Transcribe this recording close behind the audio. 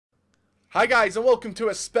Hi guys, and welcome to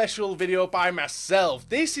a special video by myself.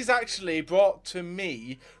 This is actually brought to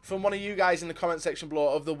me from one of you guys in the comment section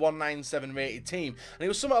below of the 197 rated team, and it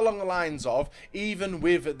was something along the lines of, even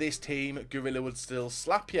with this team, Gorilla would still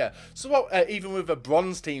slap you. So what, even with a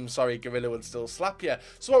bronze team, sorry, Gorilla would still slap you.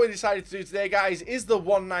 So what we decided to do today, guys, is the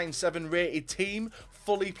 197 rated team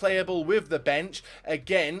fully playable with the bench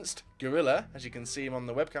against Gorilla. As you can see him on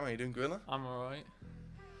the webcam. How you doing, Gorilla? I'm alright.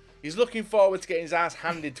 He's looking forward to getting his ass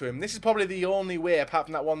handed to him. This is probably the only way, apart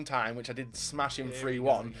from that one time, which I did smash him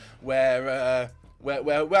 3-1, where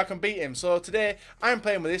I can beat him. So today, I'm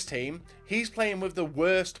playing with this team. He's playing with the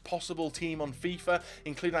worst possible team on FIFA,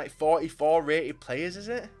 including like 44 rated players, is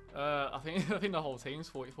it? I think the whole team's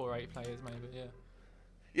 44 rated players, maybe, yeah.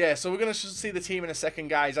 Yeah, so we're going to see the team in a second,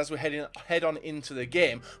 guys, as we head on into the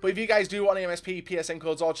game. But if you guys do want any MSP, PSN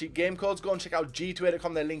codes, or cheap game codes, go and check out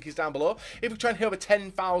g2a.com. Their link is down below. If we try and hit over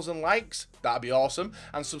 10,000 likes, that'd be awesome.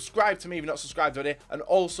 And subscribe to me if you're not subscribed already. And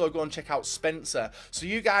also go and check out Spencer. So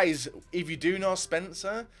you guys, if you do know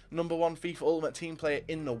Spencer, #1 FIFA Ultimate Team player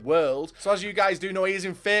in the world. So as you guys do know, he is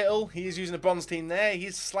in Fatal. He is using a bronze team there.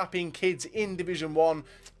 He's slapping kids in Division 1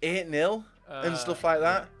 8-0. And stuff like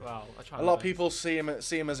that. Wow, a lot of people see him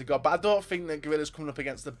as a god, but I don't think that Gorilla's coming up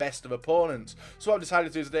against the best of opponents. So what I've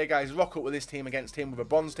decided to do today, guys, is rock up with this team against him with a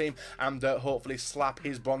bronze team, and hopefully slap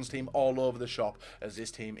his bronze team all over the shop, as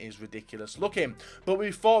this team is ridiculous looking. But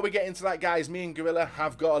before we get into that, guys, me and Gorilla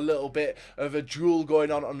have got a little bit of a duel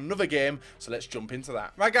going on another game, so let's jump into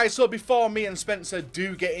that. Right, guys, so before me and Spencer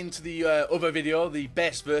do get into the other video, the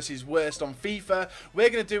best versus worst on FIFA, we're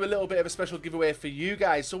going to do a little bit of a special giveaway for you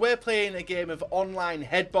guys. So we're playing a game of online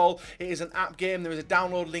headball. It is an app game. There is a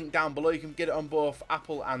download link down below. You can get it on both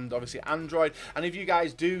Apple and obviously Android. And if you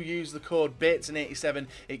guys do use the code BATES87,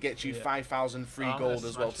 it gets you 5,000 free gold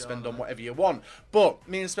as well to spend on whatever you want. But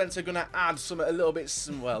me and Spencer are gonna add a little bit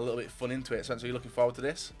fun into it. Spencer, are you looking forward to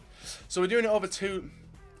this? So we're doing it over two.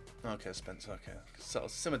 Okay, Spencer, okay. So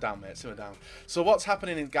simmer down, mate, simmer down. So what's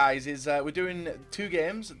happening, guys, is we're doing 2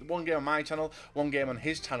 games. One game on my channel, one game on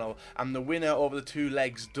his channel. And the winner over the 2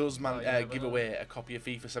 legs does give away a copy of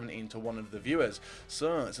FIFA 17 to one of the viewers.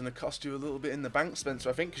 So it's going to cost you a little bit in the bank,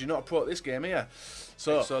 Spencer, I think, because you're not a pro at this game, here.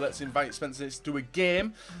 So let's invite Spencer to do a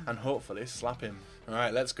game and hopefully slap him.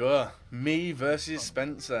 Alright, let's go. Me versus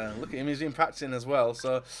Spencer. Look at him, he's been practicing as well.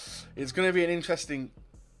 So it's going to be an interesting...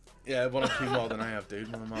 Yeah, 1 or 2 more than I have,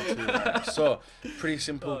 dude. 1 or 2. Right. So, pretty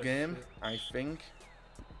simple game, I think.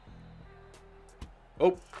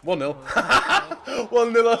 Oh, 1-0.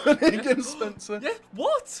 1-0 against Spencer. Yeah,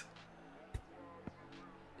 what?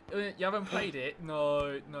 You haven't played it?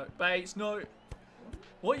 No, no. Bates, no.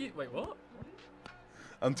 What you... Wait, what?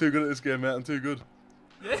 I'm too good at this game, mate. I'm too good.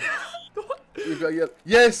 Yeah. What? You've got to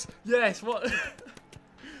yes! Yes, what?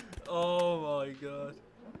 Oh, my God.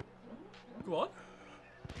 Go on.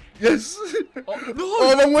 Yes! Oh, no!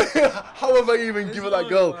 Oh, how have I even given that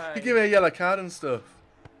goal? Way. He gave me a yellow card and stuff.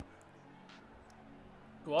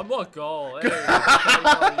 Go on, what a goal. Hey,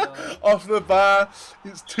 off the bar,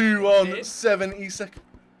 it's 2-1, 70 seconds.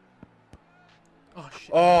 Oh,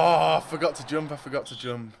 shit. Oh, I forgot to jump, I forgot to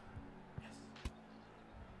jump. Yes.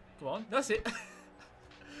 Go on, that's it.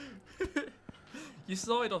 You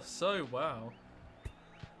started off so well.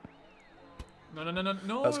 No, no, no, no,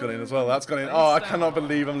 no. That's gone in as well. That's gone in. Oh, I cannot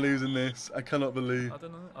believe I'm losing this. I cannot believe. I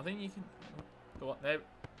don't know. I think you can. Go on. There.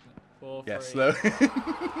 4, yes, 3. no.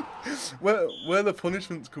 where are the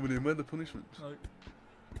punishments coming in? Where are the punishments? No.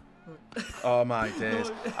 No. Oh, my days.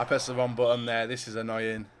 No. I pressed the wrong button there. This is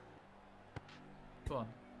annoying. Go on.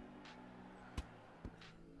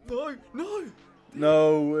 No, no.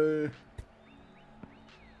 No way.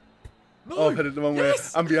 No. Oh, I headed the wrong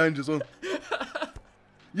yes. way. I'm behind you as well.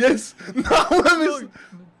 Yes! No, I missed. No.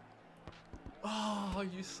 Oh,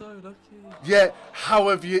 you're so lucky. Yeah, how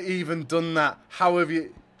have you even done that? How have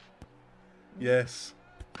you... Yes.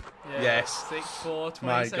 Yeah, yes. 6-4, 20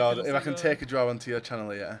 My God, if I can go. take a draw onto your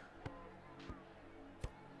channel, yeah.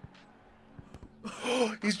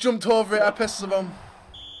 He's jumped over it, I pressed the bomb.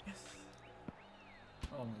 Yes.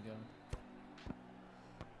 Oh my God.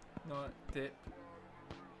 No, dip.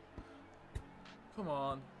 Come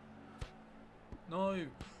on. No.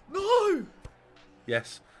 No!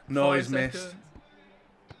 Yes. No, he's 5 missed. seconds.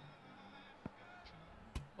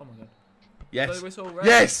 Oh my God. Yes. Whistle, red.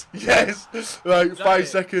 Yes! Yes! Right, 5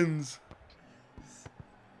 seconds.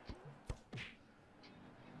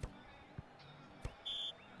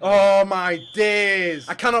 Oh my days!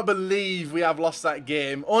 I cannot believe we have lost that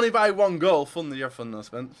game. Only by 1 goal. Fun, you're fun though,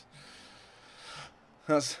 Spence.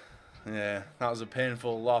 Yeah, that was a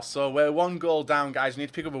painful loss. So we're 1 goal down, guys. We need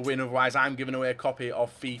to pick up a win, otherwise I'm giving away a copy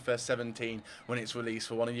of FIFA 17 when it's released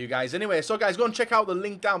for one of you guys. Anyway, so guys, go and check out the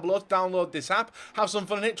link down below to download this app. Have some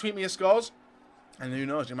fun in it. Tweet me your scores. And who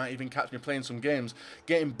knows, you might even catch me playing some games.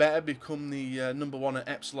 Getting better, become the #1 at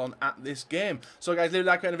Epsilon at this game. So guys, leave a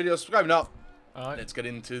like on the video, subscribe not. Alright. Let's get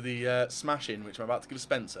into the smashing, which I'm about to give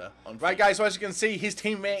Spencer. Right, guys, so as you can see, his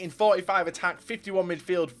teammate in 45 attack, 51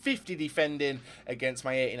 midfield, 50 defending against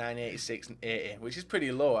my 89, 86, and 80, which is pretty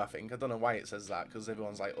low, I think. I don't know why it says that, because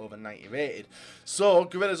everyone's like over 90 rated. So,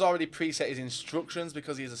 Gorilla's already preset his instructions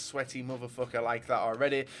because he's a sweaty motherfucker like that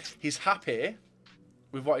already. He's happy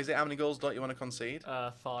with, what is it, how many goals don't you want to concede?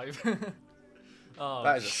 5. Oh,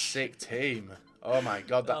 that is a sick team. Oh my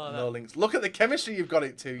god, no links. Look at the chemistry you've got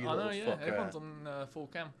it to, you little fucker. Everyone's on full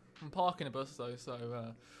cam. I'm parking a bus though, so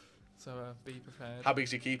be prepared. How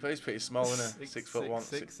big's your keeper? He's pretty small, isn't he? 6'1".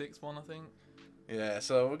 6'1", I think. Yeah,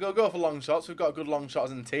 so we're going to go for long shots. We've got good long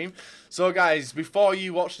shots in the team. So, guys, before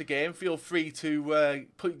you watch the game, feel free to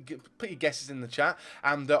put your guesses in the chat.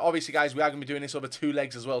 And obviously, guys, we are going to be doing this over 2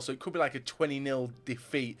 legs as well. So it could be like a 20-0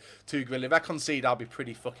 defeat to Gorilla. If I concede, I'll be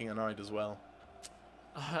pretty fucking annoyed as well.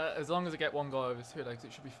 As long as I get 1 goal over 2 legs,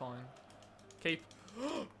 it should be fine. Keep.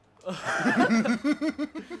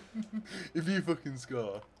 If you fucking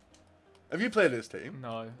score. Have you played this team?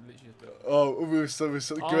 No, literally. Oh,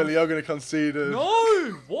 Gorilla, you're going to concede.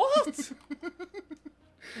 No! What?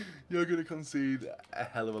 You're going to concede a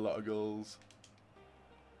hell of a lot of goals.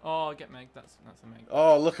 Oh, get Meg. That's a Meg.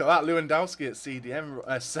 Oh, look at that. Lewandowski at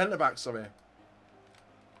CDM. Centre-back, sorry.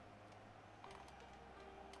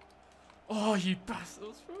 Oh, you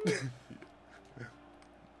bastards.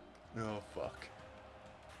 Oh, fuck.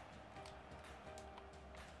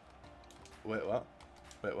 Wait, what?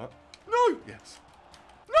 Wait, what? No! Yes.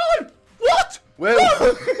 No! What? Wait,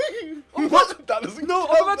 no! what? That doesn't No,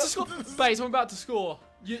 count. I'm about to score. Bates, I'm about to score.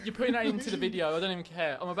 You're putting that into the video. I don't even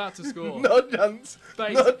care. I'm about to score. No chance.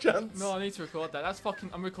 Bates, no chance. No, I need to record that. That's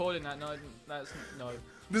fucking... I'm recording that. No, that's... No.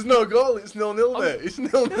 There's no goal. It's 0-0 there. It's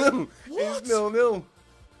 0-0. What? It's 0-0.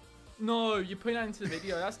 No, you're putting that into the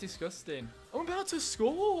video. That's disgusting. I'm about to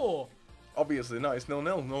score. Obviously not. It's 0-0.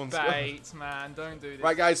 No one's scored. Bates, man, don't do this.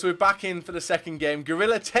 Right, guys. So we're back in for the second game.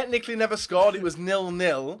 Gorilla technically never scored. It was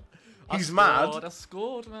 0-0. He's mad. I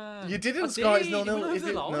scored, man. You didn't score. It's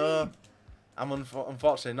 0-0. No. I'm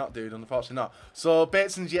unfortunately not, dude. Unfortunately not. So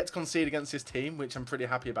Bateson's yet to concede against his team, which I'm pretty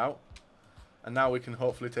happy about. And now we can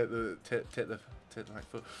hopefully take the right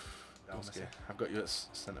foot. Okay. I've got you at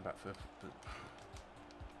centre back for.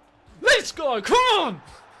 Let's go! Come on!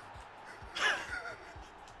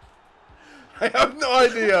 I have no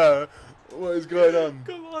idea what is going on.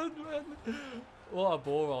 Come on, man. What a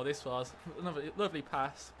ball roll this was. Another lovely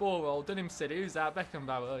pass. Ball roll. Done him silly. Who's that?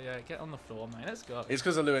 Beckenbauer. Yeah, get on the floor, mate. Let's go. It's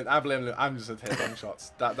because of Lewin. I blame Lewin. I'm just going to take long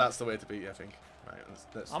shots. That's the way to beat you, I think. Right,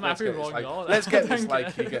 I'm happy with one goal. Let's get this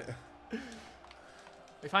like you get.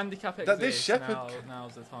 If handicap exists, this Shepherd...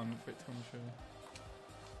 now's the time for it to come true.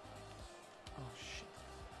 Oh, shit.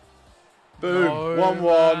 Boom.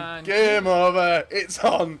 1-1. Game over. It's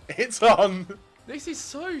on. It's on. This is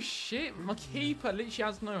so shit. My keeper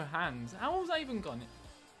literally has no hands. How was that even gone?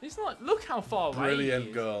 It's not. Look how far away.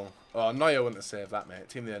 Brilliant goal. Oh, Neuer wouldn't have saved that, mate.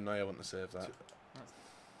 Team there, Neuer wouldn't have saved that.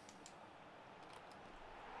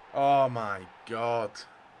 Oh my god.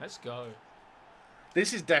 Let's go.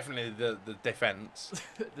 This is definitely the defence.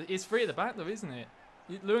 It's 3 at the back though, isn't it?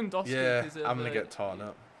 Lewandowski. Yeah, I'm gonna get torn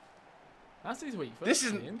up. That's his weak foot. This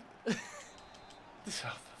isn't. This,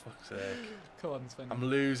 oh, for fuck's sake. Come on, Sven. I'm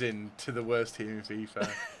losing to the worst team in FIFA.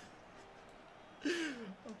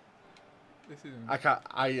 This isn't. I can't.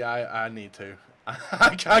 I need to.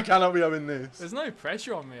 I cannot be having this. There's no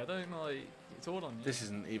pressure on me. I don't like. It's all on you. This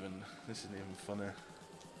isn't even funny.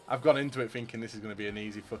 I've gone into it thinking this is going to be an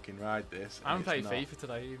easy fucking ride. This. I haven't played FIFA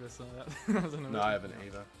today either, so that no, I haven't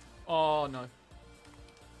either. Oh no.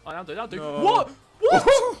 Oh, I'll do. No. What?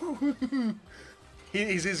 What?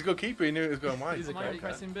 He's a good keeper. He knew it was going wide. He's a great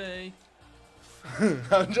pressing B.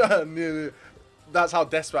 I'm trying. That's how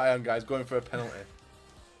desperate I am, guys. Going for a penalty.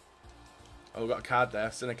 Oh, we've got a card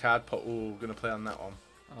there. Seen a card put. Oh, we're going to play on that one.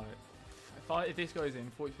 Alright. If this goes in,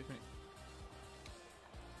 45 minutes.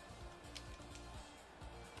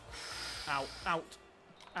 Out. Out.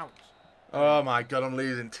 Out. Oh my god, I'm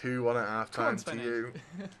losing 2-1 at half time to you.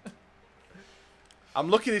 I'm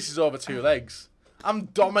lucky this is over 2 legs. I'm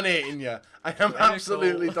dominating you. I am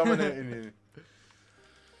absolutely dominating you.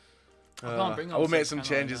 I will make some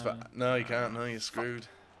changes, but no, you can't. No, you're screwed.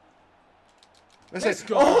 Let's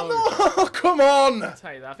go. Oh no! Come on! I'll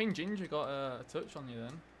tell you that. I think Ginger got a touch on you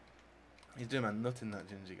then. He's doing my nut in that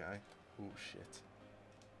Ginger guy. Oh shit.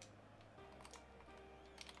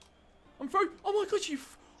 I'm through. Oh my god,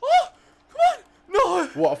 oh, come on.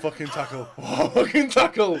 No. What a fucking tackle. What a fucking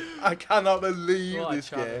tackle. I cannot believe What a this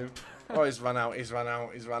challenge. game. Oh, he's run out. He's run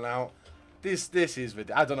out. He's run out. This is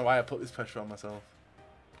ridiculous. I don't know why I put this pressure on myself.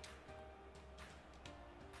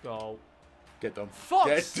 Goal. Get done.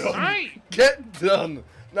 Fuck's Get done. sake. Get done.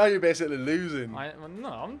 Now you're basically losing. I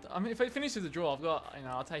mean, if it finishes a draw, I've got,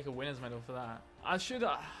 I'll take a winner's medal for that. I should.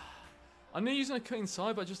 I knew he was gonna cut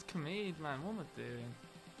inside, but I just committed, man. What am I doing?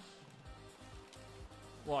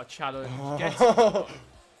 What a challenge. Get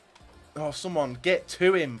Oh, someone get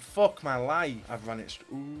to him. Fuck my life. I've run it.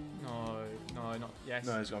 Ooh. No, not yes.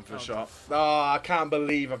 No, he's gone for a shot. Oh, I can't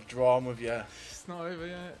believe I've drawn with you. It's not over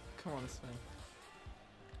yet. Come on, Sven.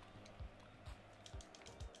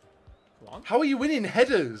 Come on. How are you winning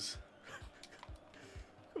headers?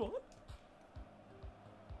 Come on.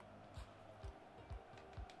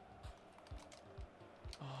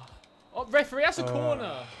 Oh, referee, that's a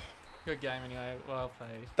corner. Good game anyway. Well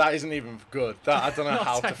played. That isn't even good. I don't know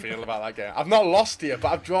how to feel about that game. I've not lost here,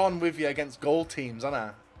 but I've drawn with you against goal teams,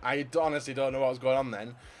 haven't I? I honestly don't know what was going on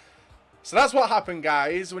then. So that's what happened,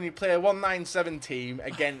 guys, when you play a 197 team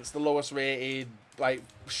against the lowest rated, like,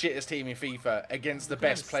 shittest team in FIFA against the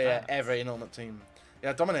best player ever in Ultimate Team. Yeah,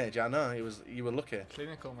 I dominated you, I know. You were lucky.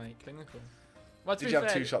 Clinical, mate. Clinical. Well, Did you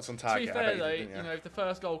have 2 shots on target? To be fair, though, if the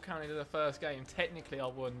first goal counted in the first game, technically I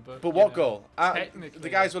won. But what goal? Technically, the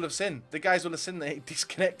guys will have seen. The guys will have seen that he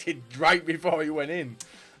disconnected right before he went in.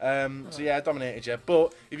 So yeah, I dominated you.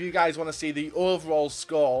 But if you guys want to see the overall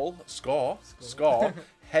score,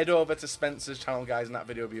 head over to Spencer's channel, guys, and that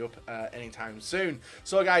video will be up anytime soon.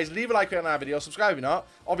 So guys, leave a like on our video, subscribe if you're not.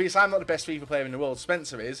 Obviously, I'm not the best FIFA player in the world.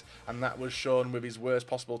 Spencer is, and that was shown with his worst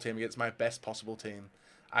possible team against my best possible team.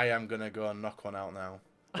 I am going to go and knock one out now.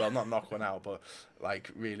 Well, not knock one out, but like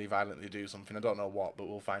really violently do something. I don't know what, but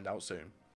we'll find out soon.